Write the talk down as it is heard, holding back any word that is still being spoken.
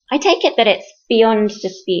I take it that it's beyond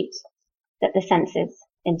dispute that the senses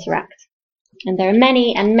interact. And there are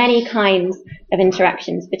many and many kinds of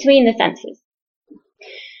interactions between the senses.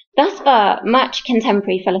 Thus far, much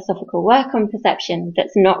contemporary philosophical work on perception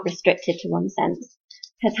that's not restricted to one sense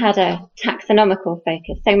has had a taxonomical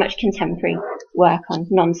focus. So much contemporary work on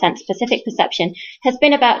non-sense-specific perception has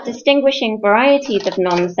been about distinguishing varieties of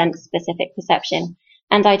non-sense-specific perception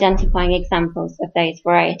and identifying examples of those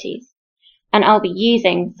varieties. And I'll be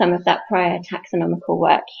using some of that prior taxonomical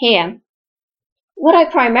work here. What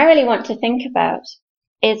I primarily want to think about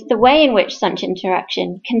is the way in which such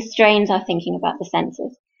interaction constrains our thinking about the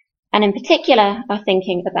senses, and in particular, our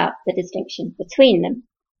thinking about the distinction between them.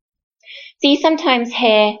 So you sometimes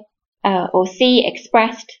hear or see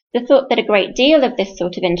expressed the thought that a great deal of this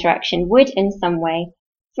sort of interaction would in some way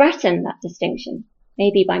threaten that distinction,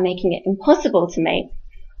 maybe by making it impossible to make,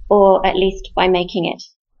 or at least by making it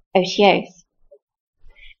otiose.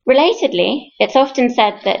 Relatedly, it's often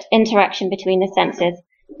said that interaction between the senses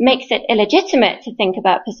makes it illegitimate to think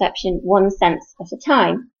about perception one sense at a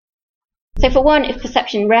time. So for one, if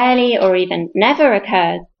perception rarely or even never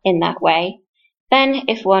occurs in that way, then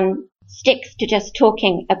if one sticks to just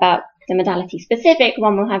talking about the modality specific,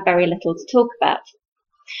 one will have very little to talk about.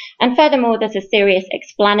 And furthermore, there's a serious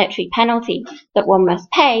explanatory penalty that one must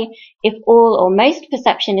pay if all or most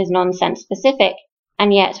perception is non-sense specific,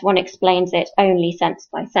 and yet one explains it only sense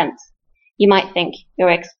by sense. You might think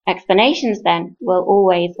your explanations then will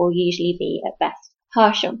always or usually be at best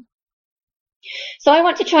partial. So I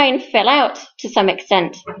want to try and fill out to some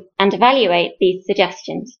extent and evaluate these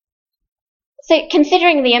suggestions. So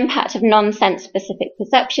considering the impact of non-sense specific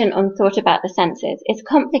perception on thought about the senses is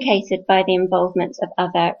complicated by the involvement of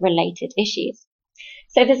other related issues.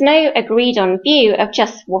 So there's no agreed on view of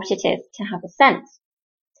just what it is to have a sense.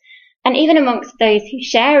 And even amongst those who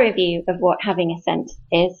share a view of what having a sense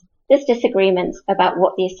is, there's disagreement about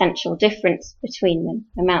what the essential difference between them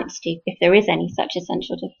amounts to, if there is any such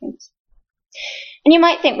essential difference. And you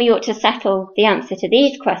might think we ought to settle the answer to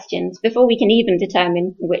these questions before we can even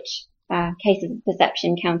determine which cases of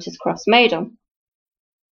perception count as cross-modal.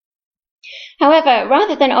 However,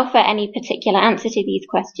 rather than offer any particular answer to these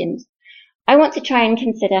questions, I want to try and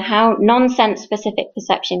consider how non-sense specific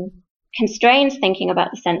perception constrains thinking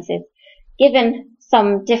about the senses, given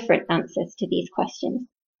some different answers to these questions.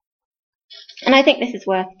 And I think this is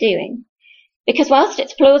worth doing, because whilst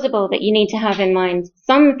it's plausible that you need to have in mind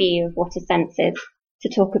some view of what a sense is to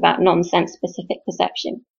talk about non-sense specific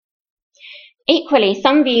perception, equally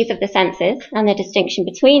some views of the senses and the distinction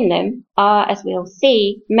between them are, as we'll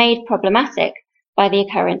see, made problematic by the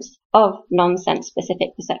occurrence of non-sense specific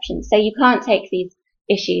perception. So you can't take these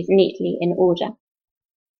issues neatly in order.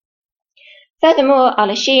 Furthermore,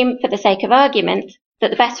 I'll assume, for the sake of argument,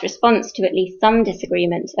 that the best response to at least some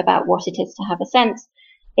disagreement about what it is to have a sense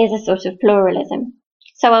is a sort of pluralism.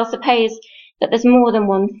 So I'll suppose that there's more than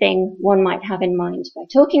one thing one might have in mind by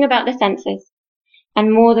talking about the senses,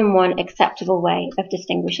 and more than one acceptable way of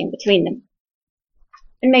distinguishing between them.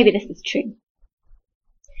 And maybe this is true.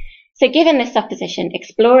 So given this supposition,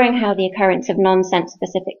 exploring how the occurrence of non-sense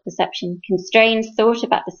specific perception constrains thought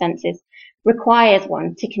about the senses requires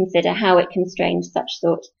one to consider how it constrains such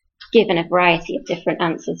thought, given a variety of different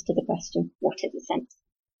answers to the question, what is a sense?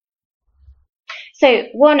 So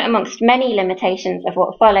one amongst many limitations of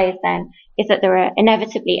what follows then is that there are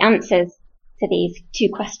inevitably answers to these two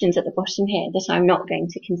questions at the bottom here that I'm not going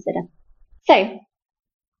to consider. So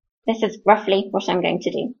this is roughly what I'm going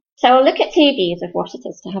to do. So I'll look at two views of what it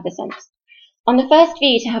is to have a sense. On the first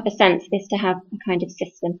view, to have a sense is to have a kind of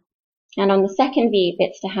system. And on the second view,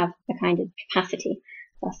 it's to have a kind of capacity.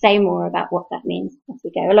 I'll say more about what that means as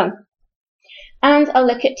we go along. And I'll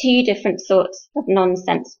look at two different sorts of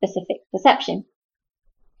non-sense specific perception.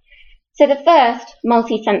 So the first,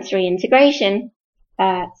 multisensory integration,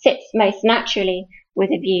 sits most naturally with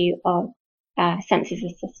a view of senses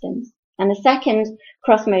as systems. And the second,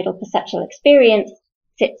 cross-modal perceptual experience,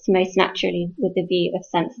 sits most naturally with the view of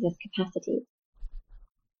senses as capacities.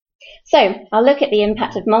 So I'll look at the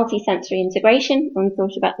impact of multisensory integration on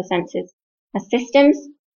thought about the senses as systems,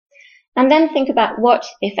 and then think about what,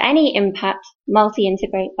 if any, impact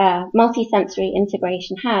multisensory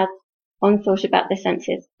integration has on thought about the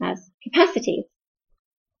senses as capacities.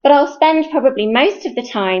 But I'll spend probably most of the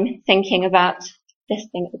time thinking about this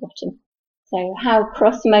thing at the bottom. So how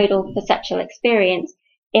cross-modal perceptual experience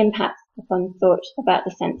impacts upon thought about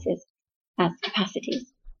the senses as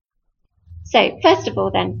capacities. So first of all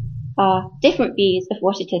then, are different views of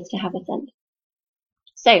what it is to have a sense.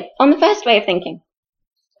 So on the first way of thinking,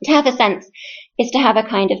 to have a sense is to have a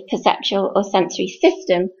kind of perceptual or sensory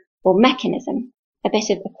system or mechanism. a bit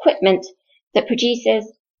of equipment that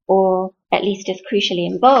produces, or at least is crucially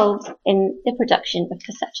involved in the production of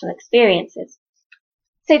perceptual experiences.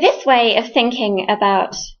 So this way of thinking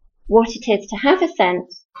about what it is to have a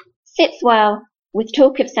sense sits well with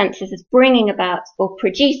talk of senses as bringing about or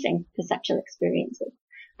producing perceptual experiences,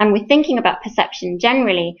 and with thinking about perception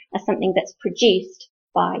generally as something that's produced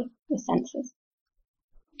by the senses.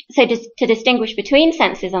 So to distinguish between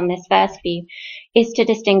senses on this first view is to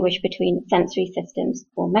distinguish between sensory systems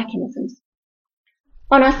or mechanisms.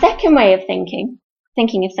 On our second way of thinking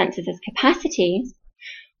of senses as capacities,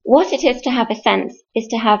 what it is to have a sense is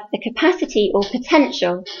to have the capacity or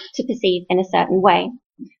potential to perceive in a certain way,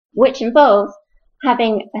 which involves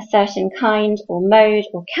having a certain kind or mode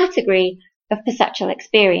or category of perceptual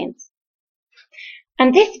experience.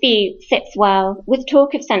 And this view sits well with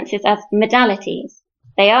talk of senses as modalities.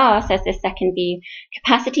 They are, says this second view,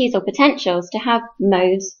 capacities or potentials to have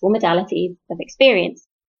modes or modalities of experience.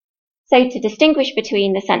 So to distinguish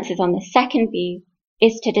between the senses on this second view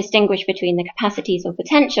is to distinguish between the capacities or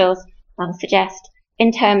potentials, I'll suggest,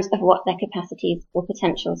 in terms of what their capacities or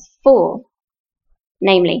potentials for,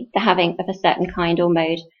 namely the having of a certain kind or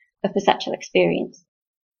mode of perceptual experience.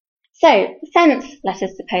 So sense, let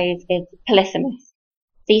us suppose, is polysemous.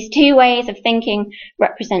 These two ways of thinking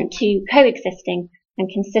represent two coexisting and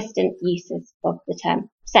consistent uses of the term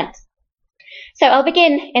sense. So I'll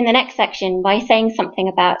begin in the next section by saying something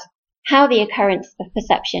about how the occurrence of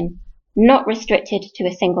perception, not restricted to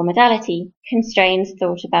a single modality, constrains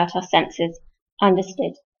thought about our senses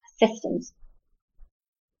understood as systems.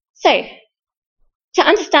 So, to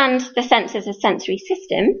understand the senses as sensory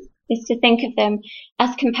systems is to think of them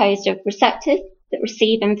as composed of receptors that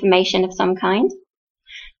receive information of some kind,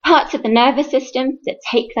 parts of the nervous system that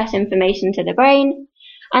take that information to the brain,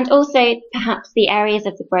 and also perhaps the areas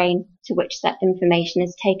of the brain to which that information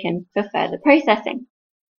is taken for further processing.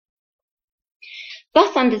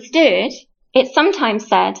 Thus understood, it's sometimes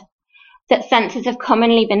said that senses have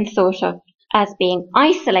commonly been thought of as being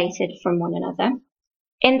isolated from one another,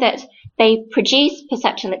 in that they produce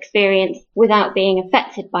perceptual experience without being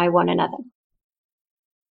affected by one another.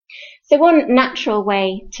 So one natural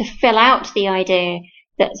way to fill out the idea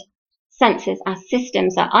that senses as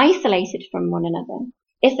systems are isolated from one another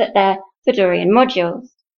is that they're Fodorian modules.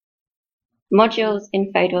 Modules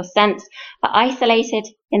in Fodor's sense are isolated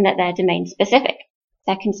in that they're domain specific.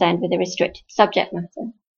 They're concerned with a restricted subject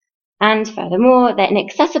matter. And furthermore, they're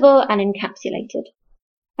inaccessible and encapsulated.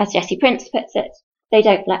 As Jesse Prince puts it, they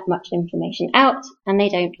don't let much information out and they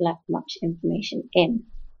don't let much information in.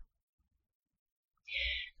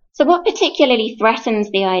 So what particularly threatens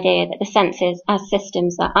the idea that the senses as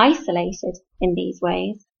systems are isolated in these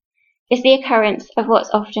ways is the occurrence of what's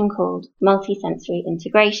often called multisensory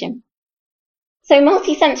integration. So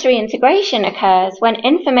multisensory integration occurs when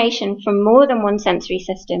information from more than one sensory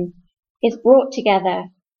system is brought together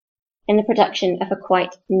in the production of a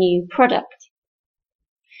quite new product.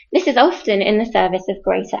 This is often in the service of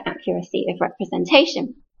greater accuracy of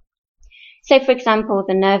representation. So, for example,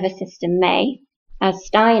 the nervous system may, as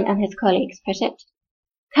Stein and his colleagues put it,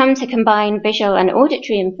 come to combine visual and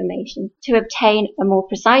auditory information to obtain a more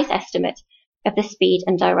precise estimate of the speed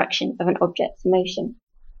and direction of an object's motion.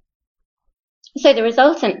 So the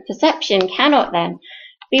resultant perception cannot then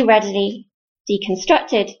be readily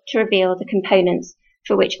deconstructed to reveal the components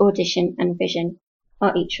for which audition and vision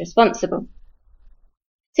are each responsible.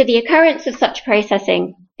 So the occurrence of such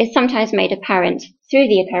processing is sometimes made apparent through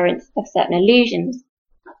the occurrence of certain illusions.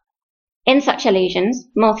 In such illusions,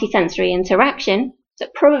 multisensory interaction,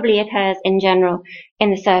 that probably occurs in general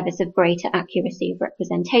in the service of greater accuracy of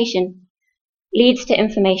representation, leads to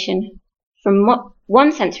information from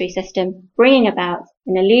one sensory system bringing about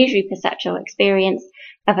an illusory perceptual experience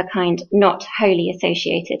of a kind not wholly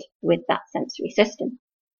associated with that sensory system.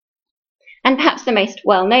 And perhaps the most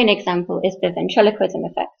well-known example is the ventriloquism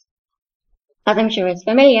effect. As I'm sure is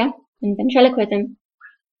familiar, in ventriloquism,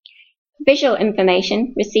 visual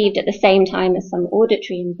information received at the same time as some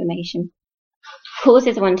auditory information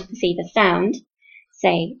causes one to perceive a sound,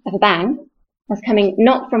 say of a bang, as coming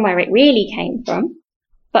not from where it really came from,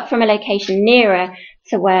 but from a location nearer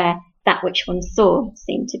to where that which one saw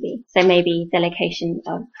seemed to be. So maybe the location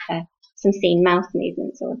of some seen mouth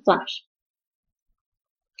movements or a flash.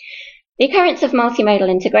 The occurrence of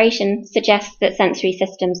multimodal integration suggests that sensory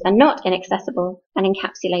systems are not inaccessible and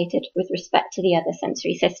encapsulated with respect to the other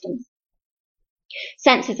sensory systems.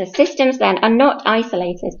 Senses as systems, then, are not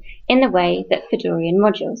isolated in the way that Fodorian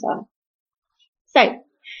modules are. So,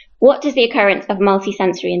 what does the occurrence of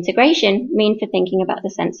multisensory integration mean for thinking about the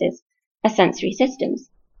senses as sensory systems?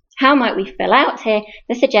 How might we fill out here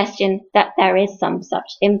the suggestion that there is some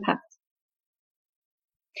such impact?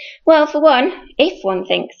 Well, for one, if one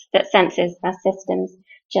thinks that senses as systems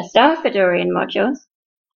just are Fedorian modules,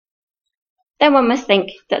 then one must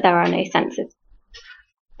think that there are no senses.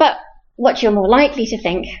 But what you're more likely to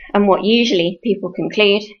think, and what usually people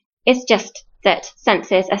conclude, is just that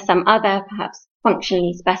senses are some other, perhaps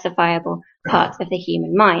functionally specifiable part of the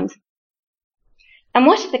human mind. And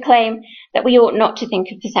what of the claim that we ought not to think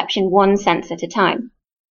of perception one sense at a time?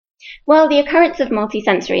 Well, the occurrence of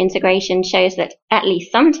multisensory integration shows that, at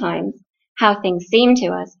least sometimes, how things seem to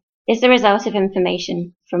us is the result of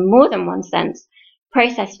information from more than one sense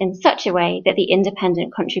processed in such a way that the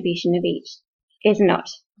independent contribution of each is not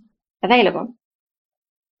available.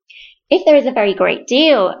 If there is a very great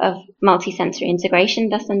deal of multisensory integration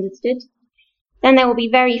thus understood, then there will be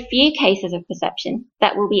very few cases of perception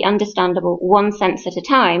that will be understandable one sense at a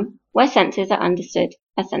time, where senses are understood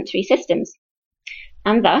as sensory systems.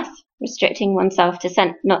 And thus, restricting oneself to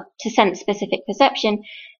sense-specific perception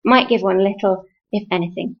might give one little, if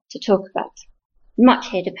anything, to talk about. Much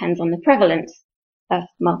here depends on the prevalence of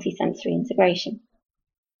multisensory integration.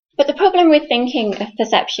 But the problem with thinking of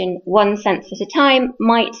perception one sense at a time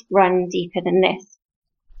might run deeper than this.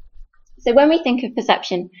 So when we think of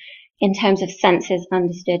perception in terms of senses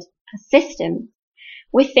understood as systems,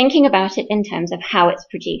 we're thinking about it in terms of how it's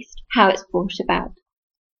produced, how it's brought about.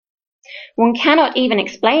 One cannot even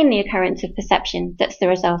explain the occurrence of perception that's the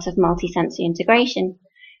result of multisensory integration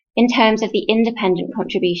in terms of the independent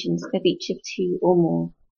contributions of each of two or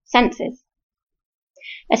more senses.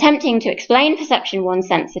 Attempting to explain perception one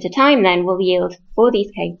sense at a time, then, will yield, for these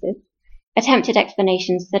cases, attempted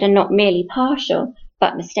explanations that are not merely partial,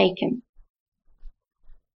 but mistaken.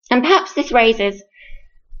 And perhaps this raises,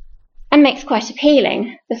 and makes quite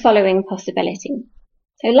appealing, the following possibility.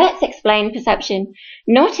 So let's explain perception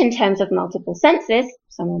not in terms of multiple senses,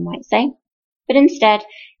 someone might say, but instead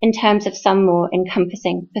in terms of some more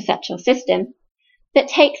encompassing perceptual system that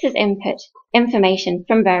takes as input information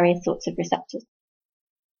from various sorts of receptors.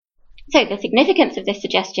 So the significance of this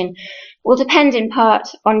suggestion will depend in part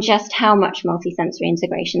on just how much multisensory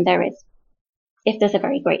integration there is. If there's a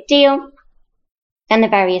very great deal, then the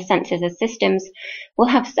various senses as systems will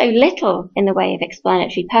have so little in the way of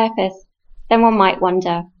explanatory purpose, then one might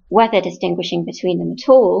wonder whether distinguishing between them at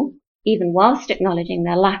all, even whilst acknowledging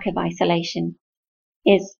their lack of isolation,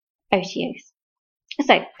 is otiose.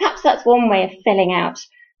 So perhaps that's one way of filling out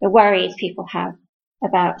the worries people have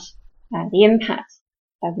about the impact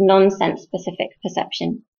of non-sense specific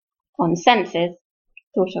perception on senses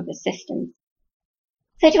thought of as systems.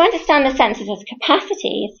 So to understand the senses as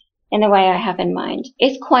capacities in the way I have in mind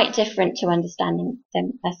is quite different to understanding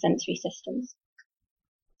them as sensory systems.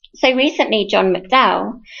 So recently John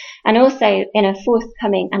McDowell, and also in a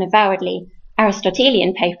forthcoming and avowedly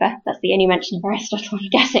Aristotelian paper, that's the only mention of Aristotle I'm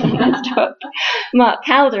getting in this talk, Mark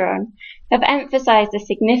Calderon, have emphasized the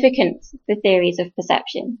significance for theories of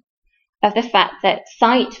perception of the fact that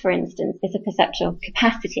sight, for instance, is a perceptual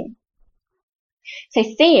capacity. So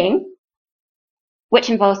seeing, which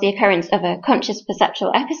involves the occurrence of a conscious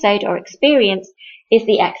perceptual episode or experience, is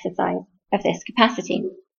the exercise of this capacity.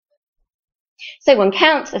 So one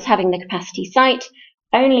counts as having the capacity sight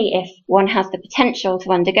only if one has the potential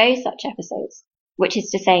to undergo such episodes, which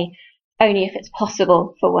is to say, only if it's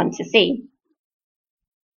possible for one to see.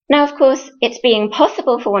 Now, of course, it's being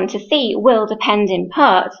possible for one to see will depend in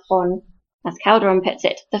part on, as Calderon puts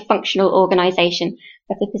it, the functional organisation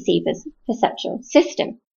of the perceiver's perceptual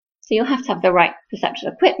system. So you'll have to have the right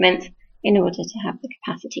perceptual equipment in order to have the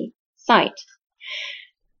capacity sight.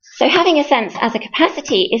 So having a sense as a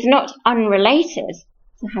capacity is not unrelated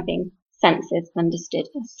to having senses understood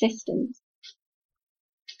as systems.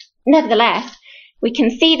 Nevertheless, we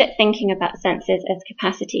can see that thinking about senses as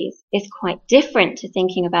capacities is quite different to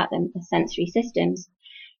thinking about them as sensory systems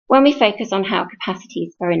when we focus on how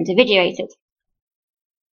capacities are individuated.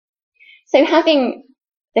 So having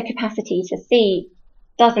the capacity to see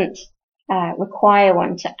doesn't require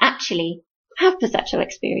one to actually have perceptual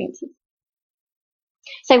experiences.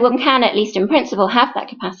 So one can, at least in principle, have that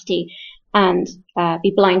capacity and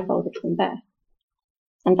be blindfolded from birth,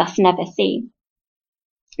 and thus never see.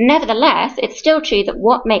 Nevertheless, it's still true that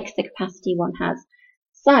what makes the capacity one has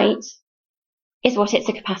sight is what it's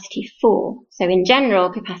a capacity for. So in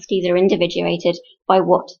general, capacities are individuated by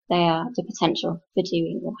what they are the potential for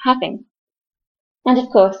doing or having. And of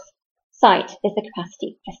course, sight is the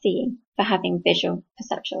capacity for seeing, for having visual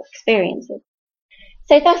perceptual experiences.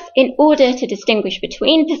 So thus, in order to distinguish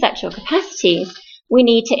between perceptual capacities, we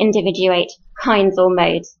need to individuate kinds or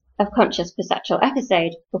modes of conscious perceptual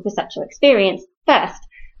episode or perceptual experience first,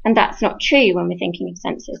 and that's not true when we're thinking of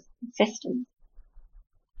senses and systems.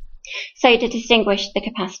 So to distinguish the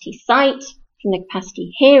capacity sight from the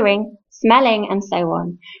capacity hearing, smelling, and so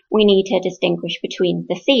on, we need to distinguish between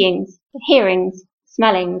the seeings, the hearings,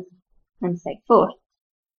 smellings, and so forth.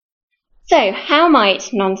 So how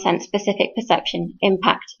might non-sense specific perception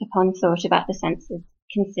impact upon thought about the senses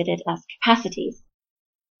considered as capacities?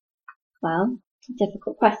 Well, it's a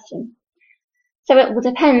difficult question. So it will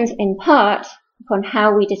depend in part upon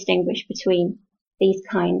how we distinguish between these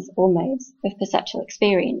kinds or modes of perceptual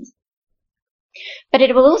experience. But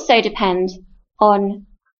it will also depend on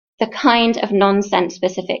the kind of non-sense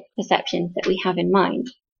specific perception that we have in mind.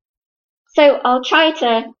 So I'll try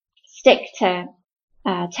to stick to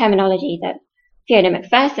terminology that Fiona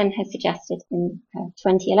Macpherson has suggested in her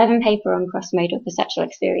 2011 paper on cross-modal perceptual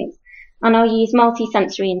experience, and I'll use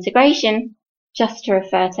multisensory integration just to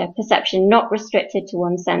refer to perception not restricted to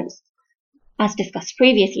one sense, as discussed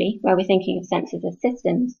previously, where we're thinking of senses as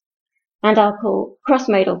systems, and I'll call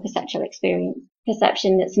cross-modal perceptual experience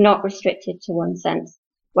perception that's not restricted to one sense,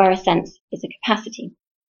 where a sense is a capacity.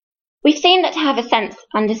 We've seen that to have a sense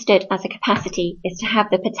understood as a capacity is to have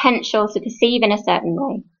the potential to perceive in a certain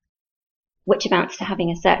way, which amounts to having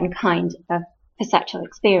a certain kind of perceptual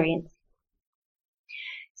experience.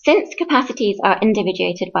 Since capacities are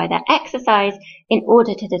individuated by their exercise, in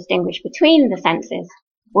order to distinguish between the senses,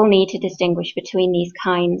 we'll need to distinguish between these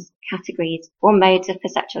kinds, categories, or modes of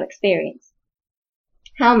perceptual experience.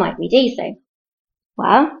 How might we do so?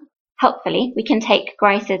 Well, helpfully, we can take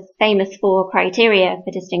Grice's famous 4 criteria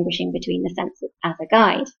for distinguishing between the senses as a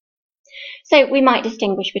guide. So we might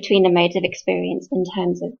distinguish between the modes of experience in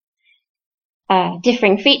terms of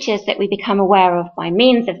differing features that we become aware of by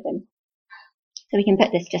means of them. So we can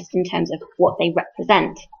put this just in terms of what they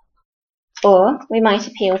represent. Or we might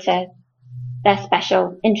appeal to their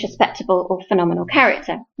special, introspectable or phenomenal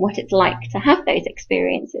character, what it's like to have those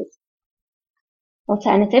experiences.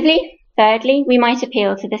 Alternatively, thirdly, we might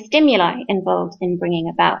appeal to the stimuli involved in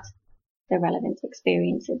bringing about the relevant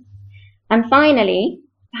experiences. And finally,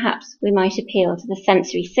 perhaps we might appeal to the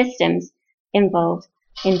sensory systems involved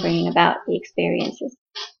in bringing about the experiences.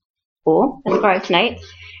 Or, as Grice notes,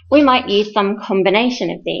 we might use some combination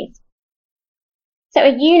of these. So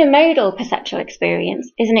a unimodal perceptual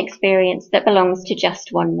experience is an experience that belongs to just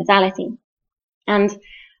one modality. And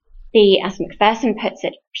the, as Macpherson puts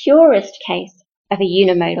it, purest case of a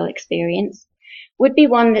unimodal experience would be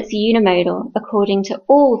one that's unimodal according to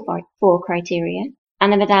all 4 criteria,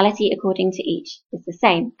 and the modality according to each is the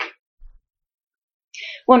same.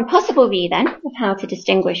 One possible view, then, of how to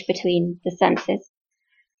distinguish between the senses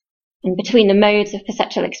and between the modes of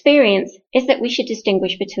perceptual experience is that we should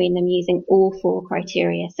distinguish between them using all 4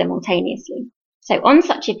 criteria simultaneously. So on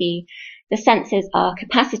such a view, the senses are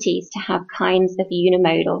capacities to have kinds of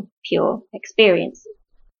unimodal pure experience.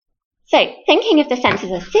 So thinking of the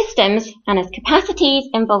senses as systems and as capacities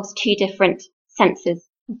involves 2 different senses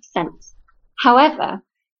of sense. However,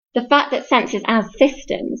 the fact that senses as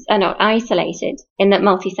systems are not isolated in that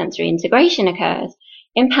multisensory integration occurs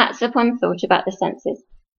impacts upon thought about the senses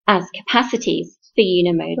as capacities for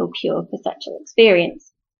unimodal pure perceptual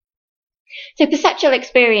experience. So perceptual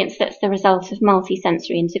experience that's the result of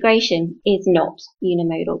multisensory integration is not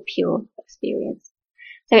unimodal pure experience.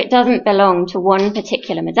 So it doesn't belong to one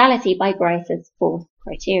particular modality by Grice's 4th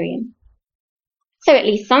criterion. So at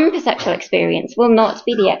least some perceptual experience will not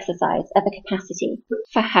be the exercise of a capacity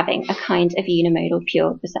for having a kind of unimodal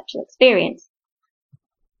pure perceptual experience.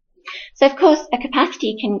 So of course a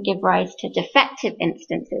capacity can give rise to defective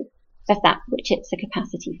instances of that which it's a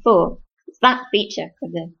capacity for. It's that feature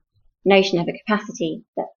of the notion of a capacity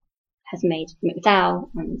that has made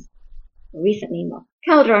McDowell and recently Mark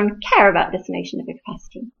Calderon care about this notion of a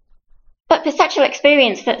capacity. But perceptual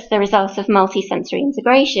experience that's the result of multisensory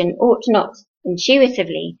integration ought not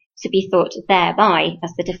intuitively to be thought thereby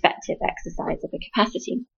as the defective exercise of a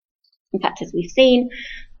capacity. In fact, as we've seen,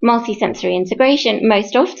 multisensory integration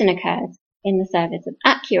most often occurs in the service of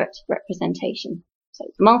accurate representation. So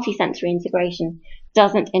multisensory integration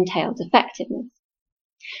doesn't entail defectiveness.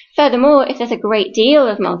 Furthermore, if there's a great deal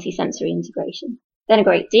of multisensory integration, then a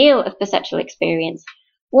great deal of perceptual experience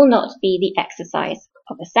will not be the exercise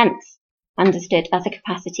of a sense, understood as a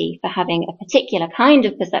capacity for having a particular kind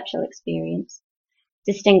of perceptual experience,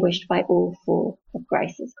 distinguished by all 4 of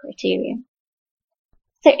Grice's criteria.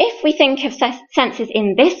 So if we think of senses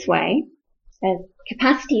in this way, as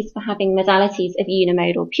capacities for having modalities of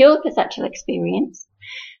unimodal pure perceptual experience,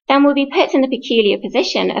 then we'll be put in the peculiar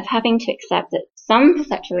position of having to accept that some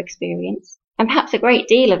perceptual experience, and perhaps a great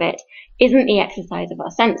deal of it, isn't the exercise of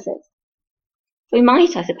our senses. We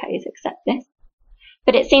might, I suppose, accept this.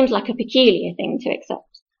 but it seems like a peculiar thing to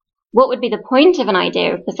accept. What would be the point of an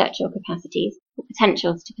idea of perceptual capacities, or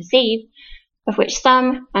potentials to perceive, of which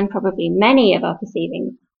some, and probably many of our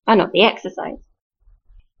perceivings, are not the exercise?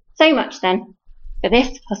 So much, then, for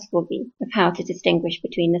this possible view of how to distinguish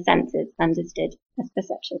between the senses understood as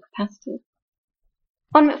perceptual capacities.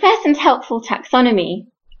 On Macpherson's helpful taxonomy,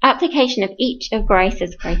 application of each of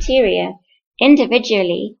Grice's criteria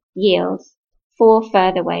individually yields 4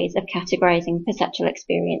 further ways of categorizing perceptual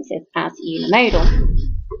experiences as unimodal.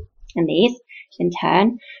 And these, in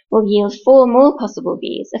turn, will yield 4 more possible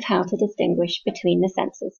views of how to distinguish between the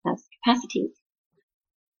senses as capacities.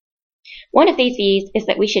 One of these views is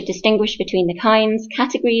that we should distinguish between the kinds,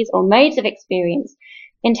 categories, or modes of experience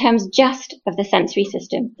in terms just of the sensory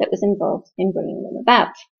system that was involved in bringing them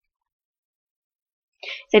about.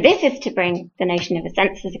 So this is to bring the notion of a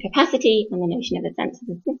sense as a capacity and the notion of a sense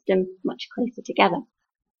as a system much closer together.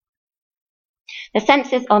 The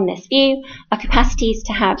senses on this view are capacities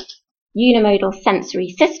to have unimodal sensory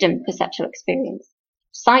system perceptual experience.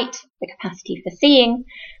 Sight, the capacity for seeing,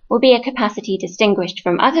 will be a capacity distinguished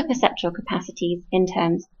from other perceptual capacities in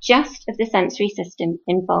terms just of the sensory system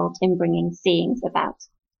involved in bringing seeings about.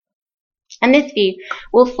 And this view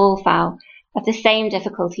will fall foul of the same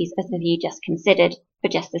difficulties as the view just considered for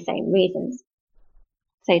just the same reasons.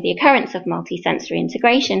 So the occurrence of multisensory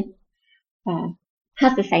integration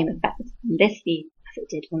has the same effect on this view as it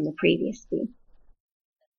did on the previous view.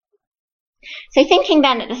 So thinking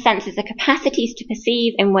then that the senses are capacities to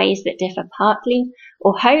perceive in ways that differ partly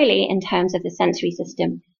or wholly in terms of the sensory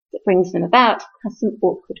system that brings them about has some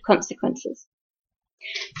awkward consequences.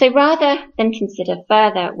 So rather than consider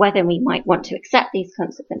further whether we might want to accept these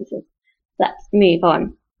consequences, let's move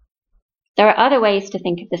on. There are other ways to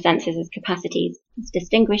think of the senses as capacities, as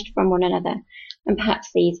distinguished from one another, and perhaps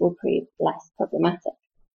these will prove less problematic.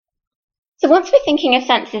 So once we're thinking of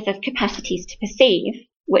senses as capacities to perceive,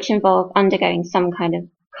 which involve undergoing some kind of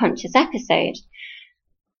conscious episode,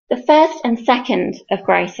 the first and second of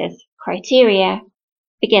Grice's criteria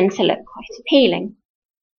begin to look quite appealing.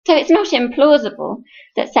 So it's not implausible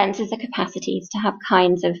that senses are capacities to have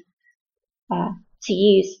kinds of, to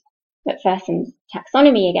use Macpherson's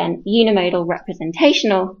taxonomy again, unimodal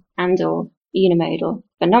representational and or unimodal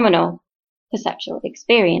phenomenal perceptual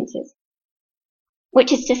experiences.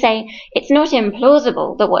 Which is to say, it's not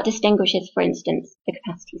implausible that what distinguishes, for instance, the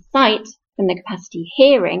capacity sight from the capacity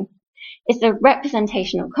hearing is the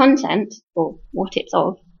representational content, or what it's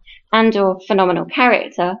of, and or phenomenal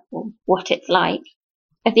character, or what it's like,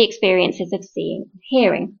 of the experiences of seeing and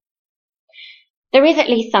hearing. There is at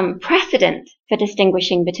least some precedent for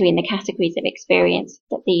distinguishing between the categories of experience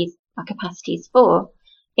that these are capacities for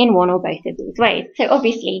in one or both of these ways. So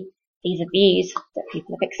obviously, these are views that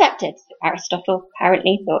people have accepted. So Aristotle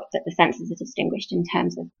apparently thought that the senses are distinguished in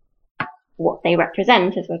terms of what they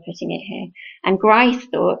represent, as we're putting it here. And Grice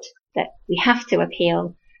thought that we have to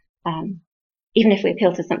appeal, even if we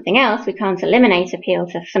appeal to something else, we can't eliminate appeal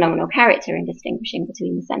to phenomenal character in distinguishing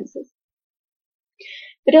between the senses.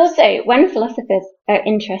 But also, when philosophers are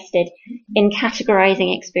interested in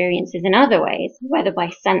categorizing experiences in other ways, whether by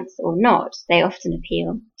sense or not, they often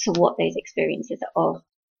appeal to what those experiences are of,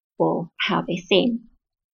 or how they seem.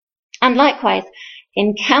 And likewise,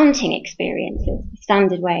 in counting experiences, the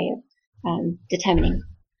standard way of determining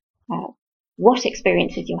what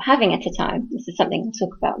experiences you're having at a time, this is something we'll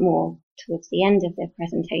talk about more towards the end of the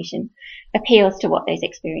presentation, appeals to what those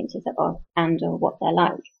experiences are of and or what they're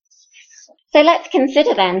like. So let's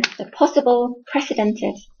consider then the possible,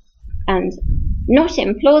 precedented, and not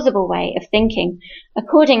implausible way of thinking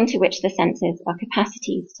according to which the senses are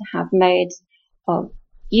capacities to have modes of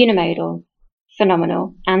unimodal,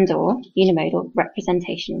 phenomenal, and or unimodal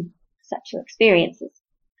representational perceptual experiences.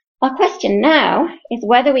 Our question now is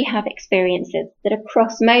whether we have experiences that are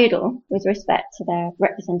cross-modal with respect to their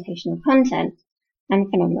representational content and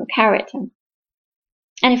phenomenal character.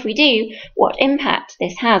 And if we do, what impact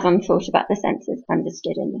this has on thought about the senses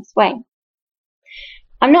understood in this way.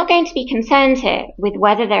 I'm not going to be concerned here with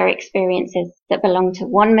whether there are experiences that belong to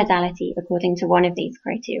one modality according to one of these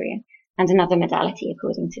criteria and another modality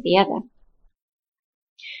according to the other.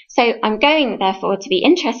 So I'm going, therefore, to be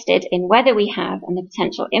interested in whether we have and the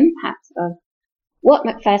potential impact of what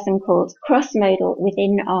Macpherson calls cross-modal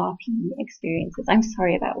within RP experiences. I'm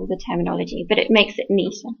sorry about all the terminology, but it makes it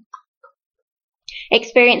neater.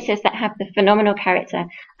 Experiences that have the phenomenal character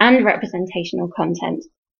and representational content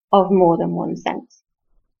of more than one sense.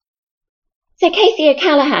 So Casey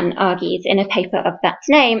O'Callaghan argues in a paper of that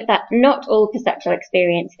name that not all perceptual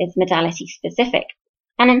experience is modality specific.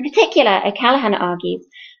 And in particular, O'Callaghan argues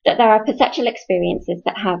that there are perceptual experiences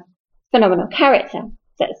that have phenomenal character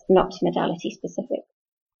that's not modality specific.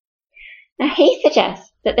 Now he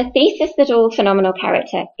suggests that the thesis that all phenomenal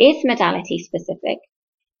character is modality specific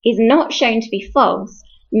is not shown to be false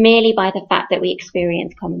merely by the fact that we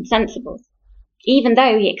experience common sensibles, even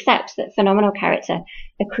though he accepts that phenomenal character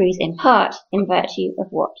accrues in part in virtue of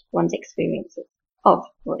what one's experiences of,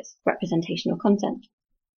 or its representational content.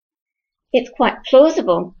 It's quite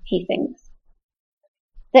plausible, he thinks,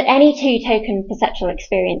 that any two token perceptual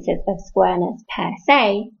experiences of squareness per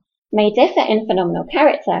se may differ in phenomenal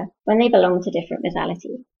character when they belong to different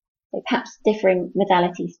modalities. So perhaps differing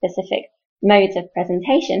modality-specific modes of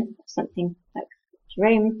presentation, something like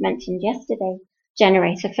Jerome mentioned yesterday,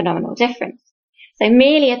 generate a phenomenal difference. So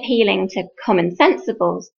merely appealing to common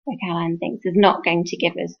sensibles, O'Callaghan thinks, is not going to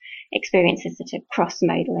give us experiences that are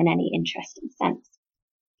cross-modal in any interesting sense.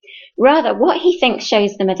 Rather, what he thinks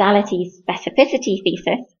shows the modality specificity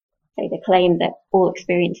thesis, so the claim that all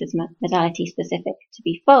experience is modality specific, to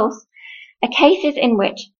be false, are cases in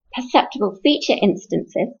which perceptible feature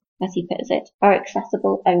instances, as he puts it, are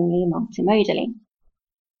accessible only multimodally.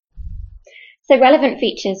 So relevant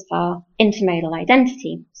features are intermodal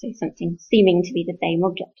identity, so something seeming to be the same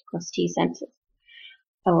object across two senses,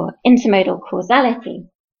 or intermodal causality,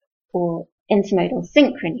 or intermodal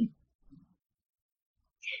synchrony.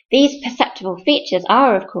 These perceptible features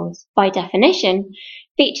are, of course, by definition,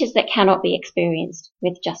 features that cannot be experienced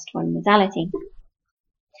with just one modality.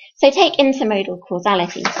 So take intermodal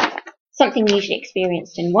causality, something usually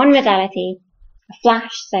experienced in one modality, a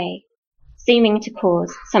flash, say, seeming to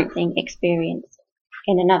cause something experienced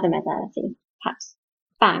in another modality, perhaps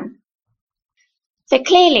bang. So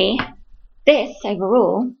clearly, this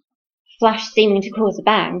overall, flash seeming to cause a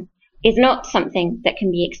bang, is not something that can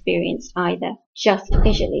be experienced either just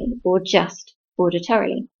visually or just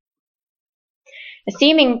auditorily.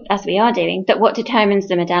 Assuming, as we are doing, that what determines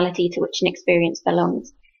the modality to which an experience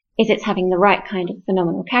belongs is its having the right kind of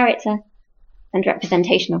phenomenal character and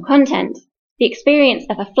representational content, the experience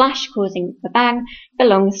of a flash causing a bang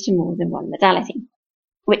belongs to more than one modality,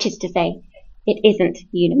 which is to say, it isn't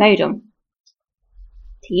unimodal.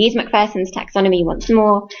 To use Macpherson's taxonomy once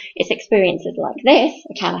more, it's experiences like this,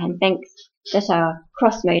 O'Callaghan thinks, that are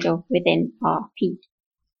cross-modal within RP.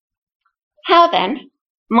 How then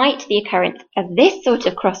might the occurrence of this sort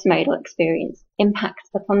of cross-modal experience impact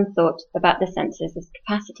upon thought about the senses as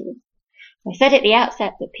capacities? I said at the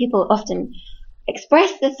outset that people often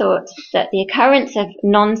express the thought that the occurrence of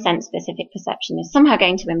non-sense specific perception is somehow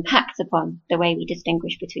going to impact upon the way we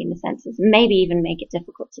distinguish between the senses, and maybe even make it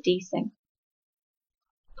difficult to do so.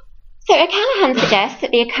 So O'Callaghan suggests that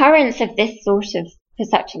the occurrence of this sort of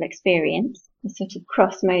perceptual experience, a sort of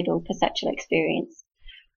cross-modal perceptual experience,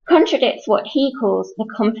 contradicts what he calls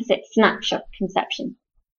the composite snapshot conception.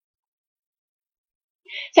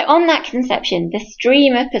 So on that conception, the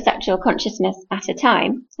stream of perceptual consciousness at a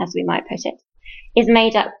time, as we might put it, is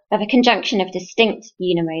made up of a conjunction of distinct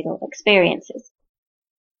unimodal experiences.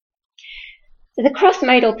 So the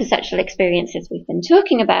cross-modal perceptual experiences we've been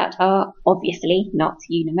talking about are obviously not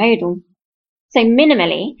unimodal. So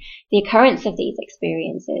minimally, the occurrence of these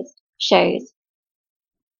experiences shows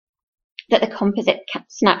that the composite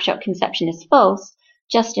snapshot conception is false,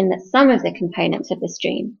 just in that some of the components of the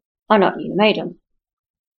stream are not unimodal.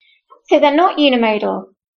 So they're not unimodal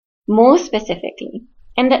more specifically,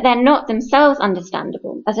 in that they're not themselves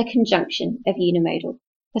understandable as a conjunction of unimodal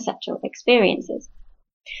perceptual experiences.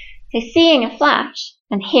 So seeing a flash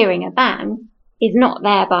and hearing a bang is not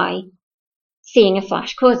thereby seeing a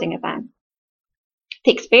flash causing a bang.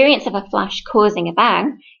 The experience of a flash causing a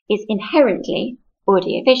bang is inherently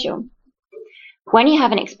audiovisual. When you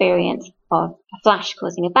have an experience of a flash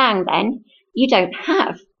causing a bang, then, you don't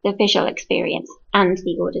have the visual experience and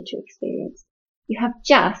the auditory experience. You have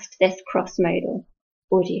just this cross-modal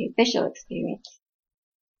audio-visual experience.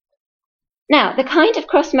 Now, the kind of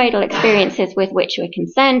cross-modal experiences with which we're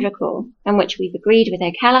concerned, recall, and which we've agreed with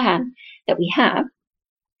O'Callaghan that we have,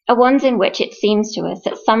 are ones in which it seems to us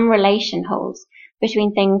that some relation holds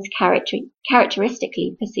between things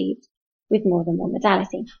characteristically perceived with more than one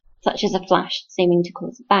modality, such as a flash seeming to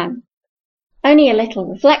cause a bang. Only a little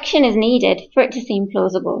reflection is needed for it to seem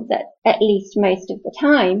plausible that, at least most of the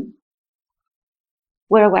time,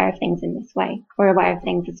 we're aware of things in this way. We're aware of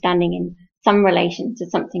things as standing in some relation to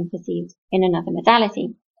something perceived in another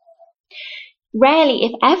modality. Rarely,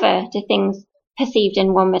 if ever, do things perceived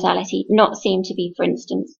in one modality not seem to be, for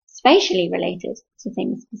instance, spatially related to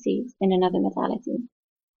things perceived in another modality.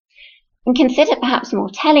 And consider perhaps more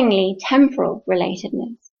tellingly temporal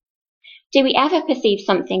relatedness. Do we ever perceive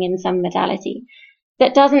something in some modality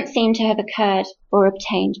that doesn't seem to have occurred or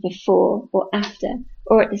obtained before or after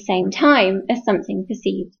or at the same time as something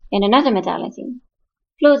perceived in another modality?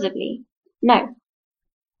 Plausibly, no.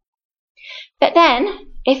 But then,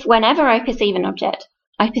 if whenever I perceive an object,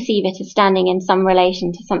 I perceive it as standing in some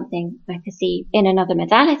relation to something I perceive in another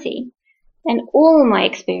modality, then all my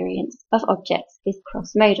experience of objects is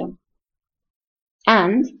cross-modal.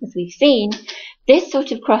 And, as we've seen, this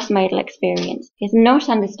sort of cross-modal experience is not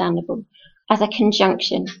understandable as a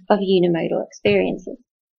conjunction of unimodal experiences.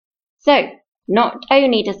 So, not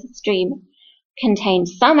only does the stream contain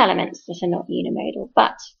some elements that are not unimodal,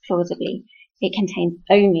 but, plausibly, it contains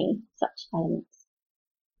only such elements.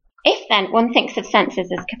 If then one thinks of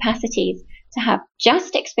senses as capacities to have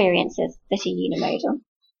just experiences that are unimodal,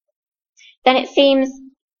 then it seems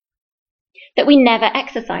that we never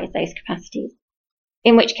exercise those capacities,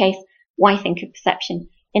 in which case, why think of perception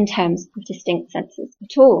in terms of distinct senses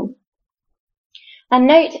at all? And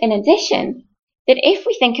note, in addition, that if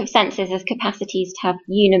we think of senses as capacities to have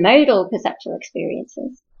unimodal perceptual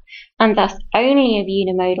experiences, and thus only of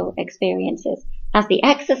unimodal experiences as the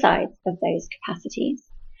exercise of those capacities,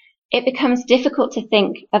 it becomes difficult to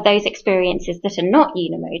think of those experiences that are not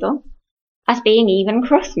unimodal as being even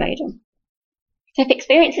cross-modal. So if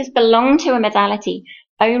experiences belong to a modality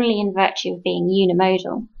only in virtue of being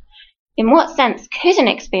unimodal, in what sense could an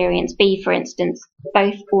experience be, for instance,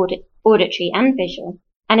 both auditory and visual,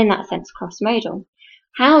 and in that sense cross-modal?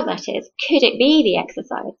 How, that is, could it be the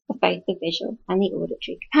exercise of both the visual and the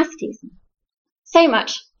auditory capacities? So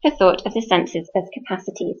much for thought of the senses as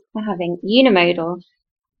capacities for having unimodal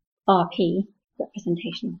RP,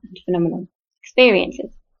 representational and phenomenal,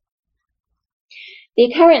 experiences. The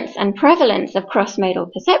occurrence and prevalence of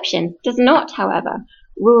cross-modal perception does not, however,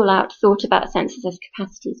 rule out thought about senses as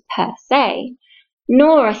capacities per se,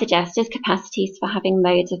 nor, I suggest, as capacities for having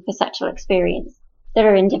modes of perceptual experience that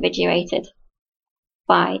are individuated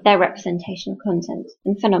by their representational content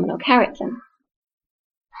and phenomenal character.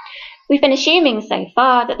 We've been assuming so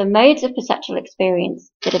far that the modes of perceptual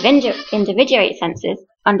experience that individuate senses,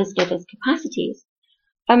 understood as capacities,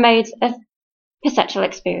 are modes of perceptual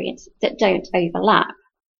experience that don't overlap.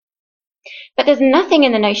 But there's nothing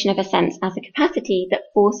in the notion of a sense as a capacity that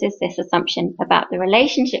forces this assumption about the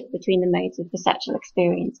relationship between the modes of perceptual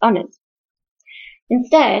experience on us.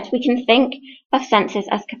 Instead, we can think of senses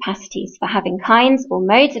as capacities for having kinds or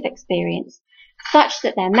modes of experience such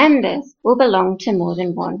that their members will belong to more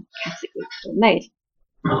than one category or mode.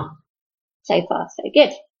 So far, so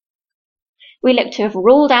good. We look to have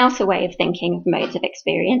ruled out a way of thinking of modes of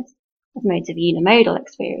experience, of modes of unimodal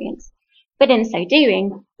experience, but in so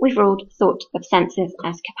doing, we've ruled thought of senses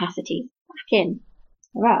as capacities back in.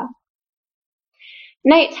 Hurrah!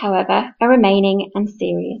 Note, however, a remaining and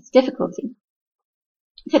serious difficulty.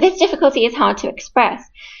 So this difficulty is hard to express,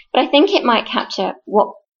 but I think it might capture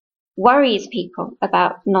what worries people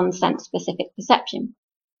about non-sense specific perception.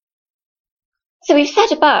 So we've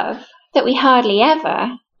said above that we hardly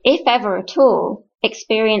ever, if ever at all,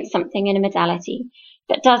 experience something in a modality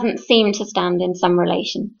that doesn't seem to stand in some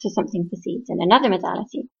relation to something perceived in another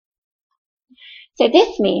modality. So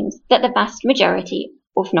this means that the vast majority,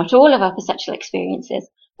 or if not all, of our perceptual experiences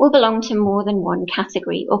will belong to more than one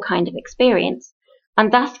category or kind of experience,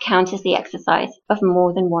 and thus count as the exercise of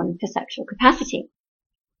more than one perceptual capacity.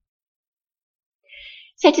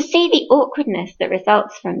 So to see the awkwardness that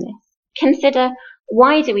results from this, consider,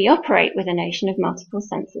 why do we operate with a notion of multiple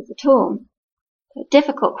senses at all? A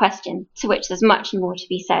difficult question to which there's much more to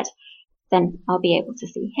be said than I'll be able to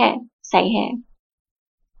say here.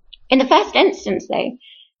 In the first instance, though,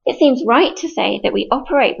 it seems right to say that we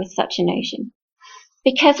operate with such a notion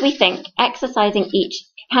because we think exercising each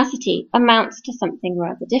capacity amounts to something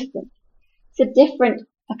rather different. It's a different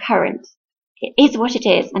occurrence. It is what it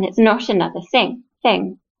is, and it's not another thing.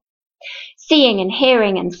 Seeing and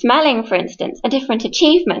hearing and smelling, for instance, are different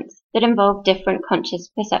achievements that involve different conscious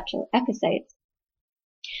perceptual episodes.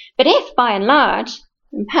 But if, by and large,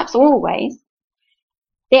 and perhaps always,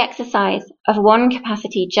 the exercise of one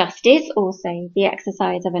capacity just is also the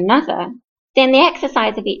exercise of another, then the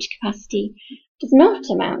exercise of each capacity does not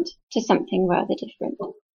amount to something rather different.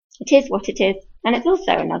 It is what it is, and it's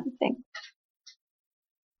also another thing.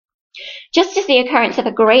 Just as the occurrence of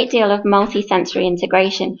a great deal of multisensory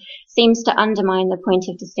integration seems to undermine the point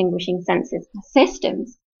of distinguishing senses as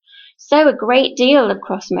systems, so a great deal of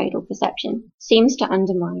cross-modal perception seems to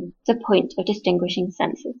undermine the point of distinguishing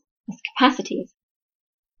senses as capacities.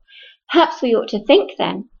 Perhaps we ought to think,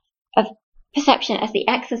 then, of perception as the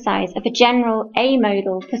exercise of a general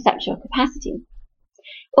amodal perceptual capacity.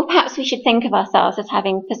 Or perhaps we should think of ourselves as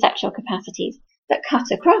having perceptual capacities that cut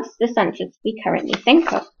across the senses we currently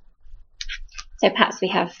think of. So perhaps we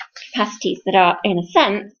have capacities that are, in a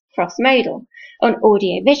sense, cross-modal, or an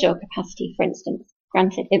audio-visual capacity, for instance.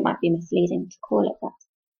 Granted, it might be misleading to call it that.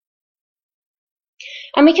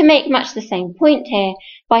 And we can make much the same point here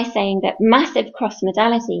by saying that massive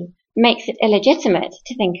cross-modality makes it illegitimate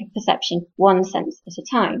to think of perception one sense at a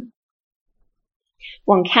time.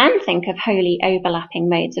 One can think of wholly overlapping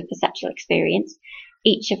modes of perceptual experience,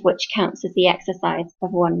 each of which counts as the exercise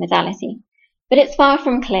of one modality, but it's far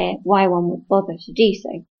from clear why one would bother to do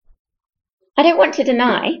so. I don't want to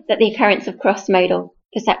deny that the occurrence of cross-modal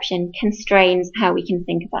perception constrains how we can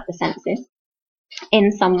think about the senses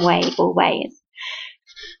in some way or ways.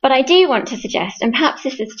 But I do want to suggest, and perhaps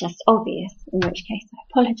this is just obvious, in which case I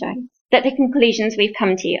apologise, that the conclusions we've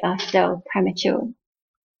come to are still premature.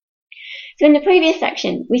 So in the previous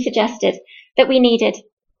section, we suggested that we needed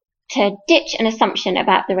to ditch an assumption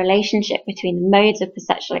about the relationship between the modes of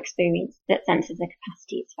perceptual experience that senses are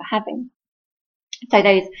capacities for having. So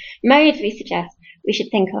those modes we suggest we should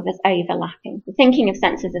think of as overlapping. The thinking of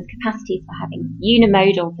senses as capacities for having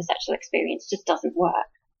unimodal perceptual experience just doesn't work.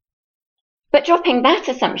 But dropping that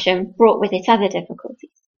assumption brought with it other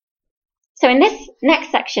difficulties. So in this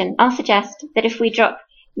next section, I'll suggest that if we drop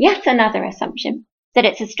yet another assumption, that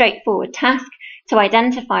it's a straightforward task to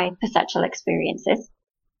identify perceptual experiences,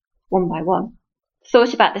 one by one,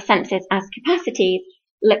 thought about the senses as capacities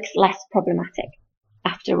looks less problematic,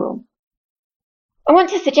 after all. I want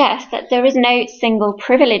to suggest that there is no single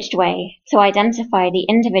privileged way to identify the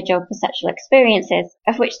individual perceptual experiences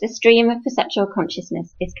of which the stream of perceptual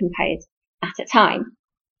consciousness is composed at a time,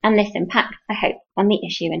 and this impacts, I hope, on the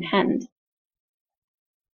issue in hand.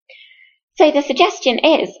 So the suggestion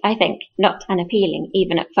is, I think, not unappealing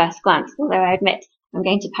even at first glance, although I admit I'm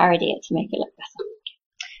going to parody it to make it look better.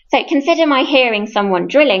 So consider my hearing someone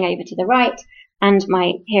drilling over to the right and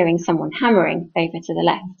my hearing someone hammering over to the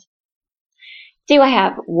left. Do I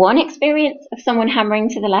have one experience of someone hammering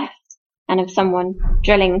to the left and of someone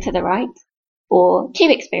drilling to the right? Or two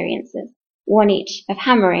experiences, one each of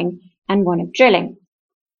hammering and one of drilling?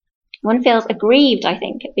 One feels aggrieved, I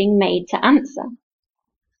think, at being made to answer.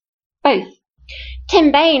 Both.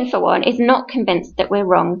 Tim Bain, for one, is not convinced that we're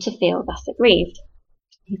wrong to feel thus aggrieved.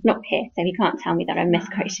 He's not here, so he can't tell me that I'm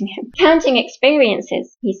misquoting him. Counting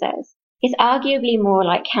experiences, he says, is arguably more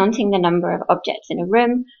like counting the number of objects in a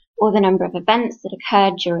room or the number of events that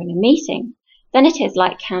occurred during a meeting than it is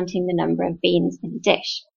like counting the number of beans in a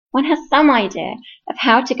dish. One has some idea of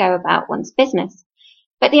how to go about one's business,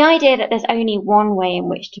 but the idea that there's only one way in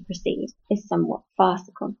which to proceed is somewhat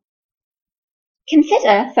farcical.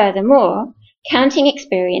 Consider, furthermore, counting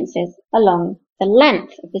experiences along the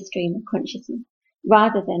length of the stream of consciousness,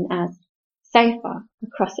 rather than as so far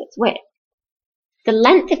across its width. The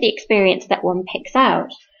length of the experience that one picks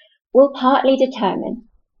out will partly determine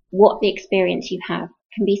what the experience you have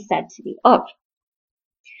can be said to be of.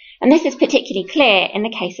 And this is particularly clear in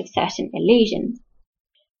the case of certain illusions.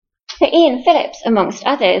 So Ian Phillips, amongst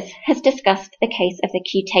others, has discussed the case of the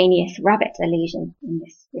cutaneous rabbit illusion in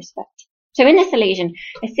this respect. So in this illusion,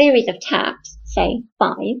 a series of taps, say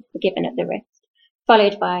 5, are given at the wrist,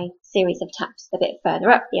 followed by a series of taps a bit further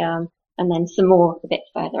up the arm, and then some more a bit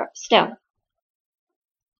further up still.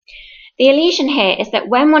 The illusion here is that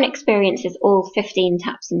when one experiences all 15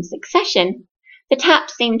 taps in succession, the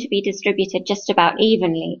taps seem to be distributed just about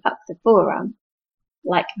evenly up the forearm,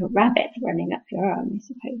 like a rabbit running up your arm, I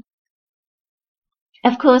suppose.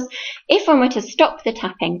 Of course, if one were to stop the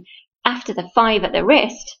tapping after the 5 at the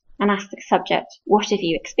wrist and ask the subject, what have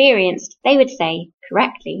you experienced, they would say,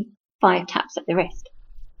 correctly, 5 taps at the wrist.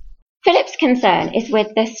 Philip's concern is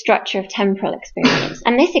with the structure of temporal experience,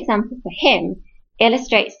 and this example for him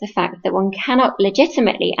illustrates the fact that one cannot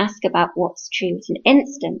legitimately ask about what's true at an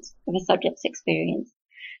instant of a subject's experience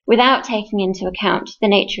without taking into account the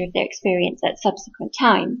nature of their experience at subsequent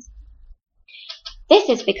times. This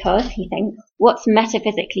is because, he thinks, what's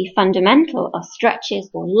metaphysically fundamental are stretches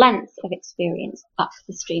or lengths of experience up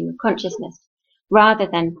the stream of consciousness, rather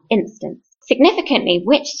than instants. Significantly,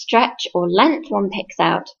 which stretch or length one picks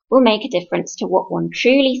out will make a difference to what one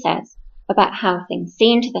truly says about how things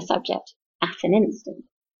seem to the subject at an instant.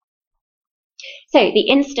 So the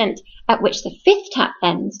instant at which the 5th tap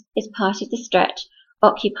ends is part of the stretch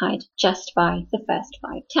occupied just by the first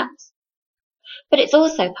 5 taps. But it's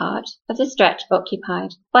also part of the stretch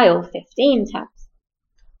occupied by all 15 taps.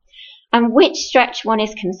 And which stretch one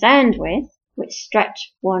is concerned with, which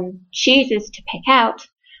stretch one chooses to pick out,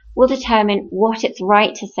 will determine what it's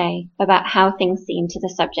right to say about how things seem to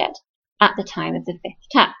the subject at the time of the 5th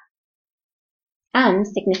tap. And,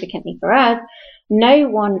 significantly for us, no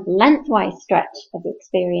one lengthwise stretch of the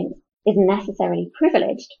experience is necessarily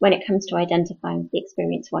privileged when it comes to identifying the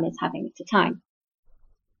experience one is having at a time.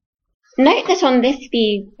 Note that on this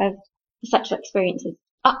view of perceptual experiences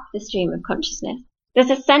up the stream of consciousness, there's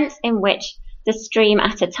a sense in which the stream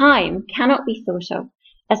at a time cannot be thought of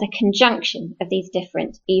as a conjunction of these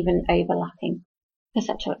different, even overlapping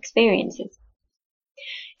perceptual experiences.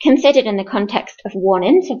 Considered in the context of one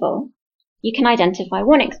interval, you can identify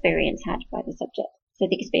one experience had by the subject, so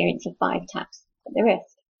the experience of 5 taps at the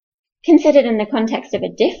wrist. Considered in the context of a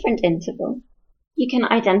different interval, you can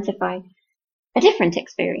identify a different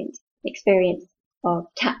experience, the experience of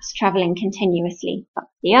taps travelling continuously up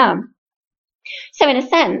the arm. So in a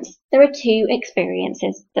sense, there are 2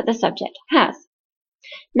 experiences that the subject has.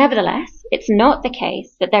 Nevertheless, it's not the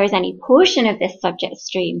case that there is any portion of this subject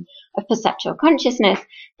stream of perceptual consciousness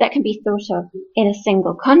that can be thought of in a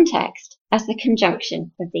single context as the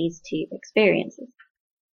conjunction of these 2 experiences.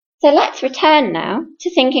 So let's return now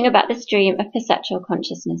to thinking about the stream of perceptual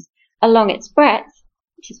consciousness along its breadth,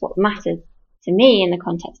 which is what matters to me in the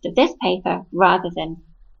context of this paper, rather than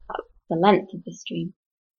the length of the stream.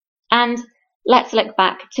 And let's look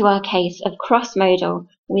back to our case of cross-modal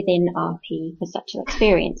within RP perceptual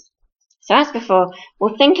experience. So as before,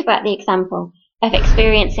 we'll think about the example of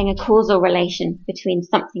experiencing a causal relation between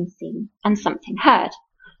something seen and something heard,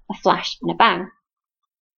 a flash and a bang.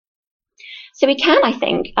 So we can, I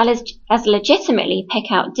think, as legitimately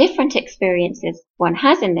pick out different experiences one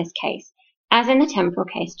has in this case, as in the temporal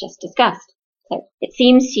case just discussed. So it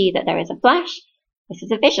seems to you that there is a flash. This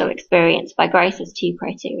is a visual experience by Grice's 2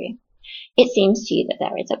 criteria. It seems to you that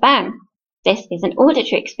there is a bang. This is an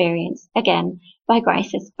auditory experience, again, by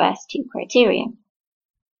Grice's first 2 criteria.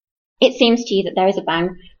 It seems to you that there is a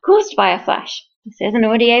bang caused by a flash. This is an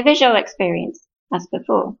audio-visual experience, as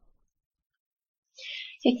before.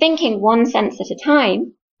 So thinking one sense at a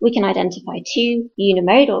time, we can identify 2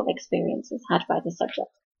 unimodal experiences had by the subject.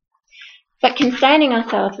 But concerning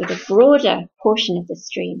ourselves with a broader portion of the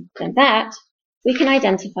stream than that, we can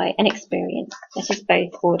identify an experience that is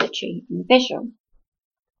both auditory and visual.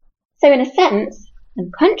 So in a sense,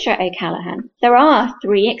 and contra O'Callaghan, there are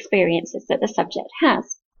 3 experiences that the subject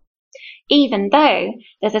has, even though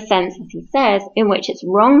there's a sense, as he says, in which it's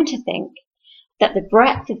wrong to think that the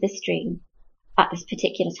breadth of the stream at this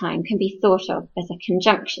particular time can be thought of as a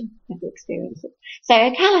conjunction of the experiences. So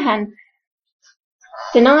O'Callaghan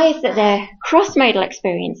denies that their cross-modal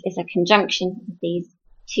experience is a conjunction of these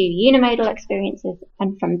 2 unimodal experiences,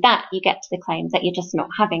 and from that you get to the claim that you're just not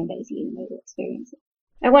having those unimodal experiences.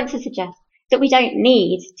 I want to suggest that we don't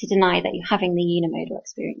need to deny that you're having the unimodal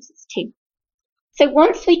experiences too. So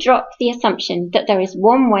once we drop the assumption that there is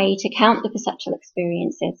one way to count the perceptual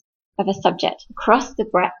experiences of a subject across the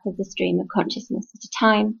breadth of the stream of consciousness at a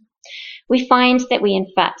time, we find that we in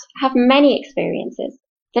fact have many experiences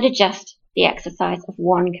that are just the exercise of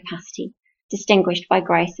one capacity, distinguished by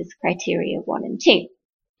Grice's criteria 1 and 2.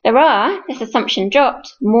 There are, this assumption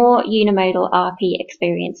dropped, more unimodal RP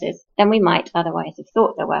experiences than we might otherwise have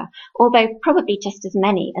thought there were, although probably just as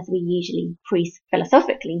many as we usually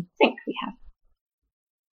pre-philosophically think we have.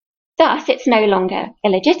 Thus, it's no longer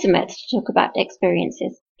illegitimate to talk about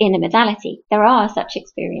experiences in a modality. There are such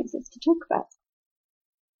experiences to talk about.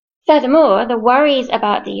 Furthermore, the worries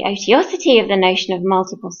about the otiosity of the notion of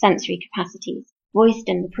multiple sensory capacities, voiced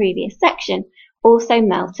in the previous section, also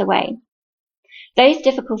melt away. Those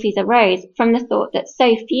difficulties arose from the thought that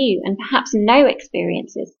so few and perhaps no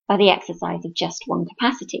experiences are the exercise of just one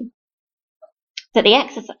capacity. That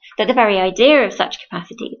the very idea of such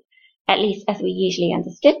capacities, at least as we usually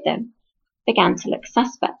understood them, began to look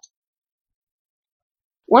suspect.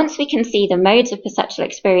 Once we can see the modes of perceptual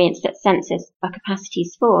experience that senses are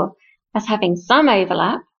capacities for as having some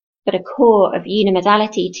overlap, but a core of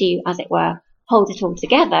unimodality to, as it were, hold it all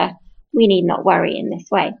together, we need not worry in this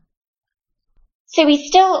way. So we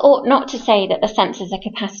still ought not to say that the senses are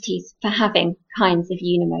capacities for having kinds of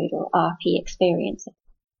unimodal RP experiences,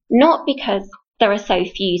 not because there are so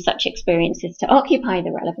few such experiences to occupy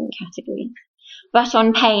the relevant category, but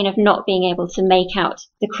on pain of not being able to make out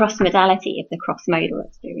the cross-modality of the cross-modal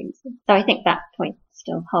experiences. So I think that point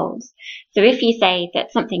still holds. So if you say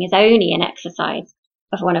that something is only an exercise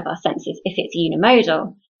of one of our senses if it's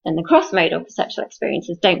unimodal, then the cross-modal perceptual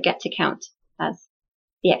experiences don't get to count as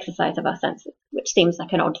the exercise of our senses, which seems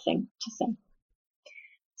like an odd thing to say.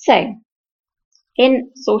 So,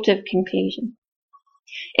 in sort of conclusion,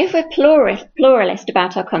 if we're pluralist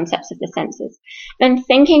about our concepts of the senses, then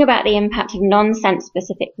thinking about the impact of non-sense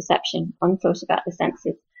specific perception on thought about the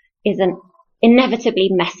senses is an inevitably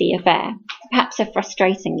messy affair, perhaps a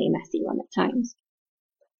frustratingly messy one at times.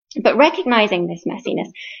 But recognizing this messiness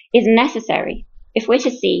is necessary if we're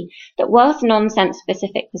to see that whilst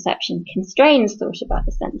non-sense-specific perception constrains thought about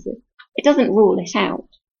the senses, it doesn't rule it out.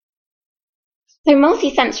 So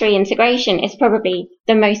multisensory integration is probably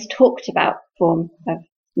the most talked about form of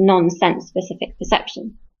non-sense-specific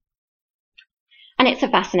perception. And it's a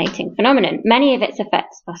fascinating phenomenon. Many of its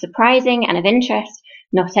effects are surprising and of interest,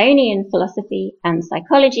 not only in philosophy and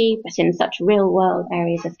psychology, but in such real-world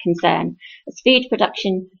areas of concern as food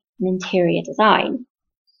production and interior design.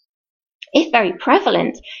 If very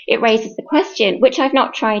prevalent, it raises the question, which I've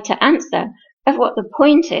not tried to answer, of what the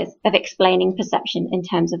point is of explaining perception in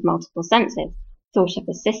terms of multiple senses, thought of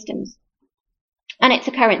as systems. And its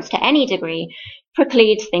occurrence to any degree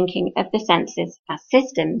precludes thinking of the senses as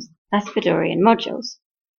systems, as Fodorian modules.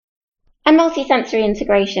 And multisensory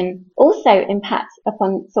integration also impacts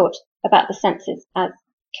upon thought about the senses as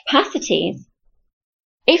capacities.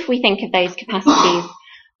 If we think of those capacities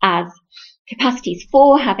as capacities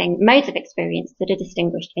for having modes of experience that are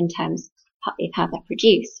distinguished in terms of how they're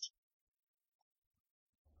produced.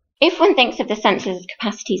 If one thinks of the senses as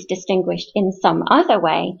capacities distinguished in some other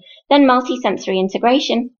way, then multisensory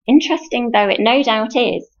integration, interesting though it no doubt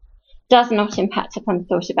is, does not impact upon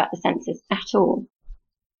thought about the senses at all.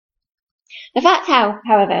 The fact,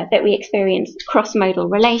 however, that we experience cross-modal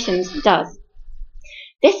relations does.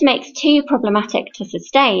 This makes too problematic to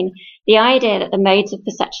sustain the idea that the modes of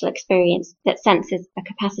perceptual experience that senses are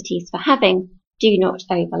capacities for having do not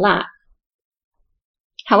overlap.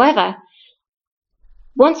 However,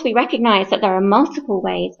 once we recognise that there are multiple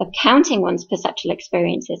ways of counting one's perceptual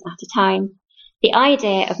experiences at a time, the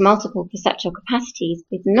idea of multiple perceptual capacities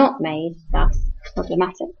is not made thus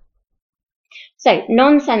problematic. So,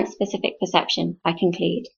 non-sense-specific perception, I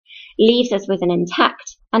conclude, leaves us with an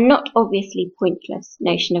intact and not obviously pointless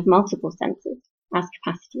notion of multiple senses as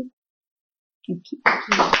capacities. Thank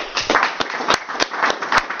you.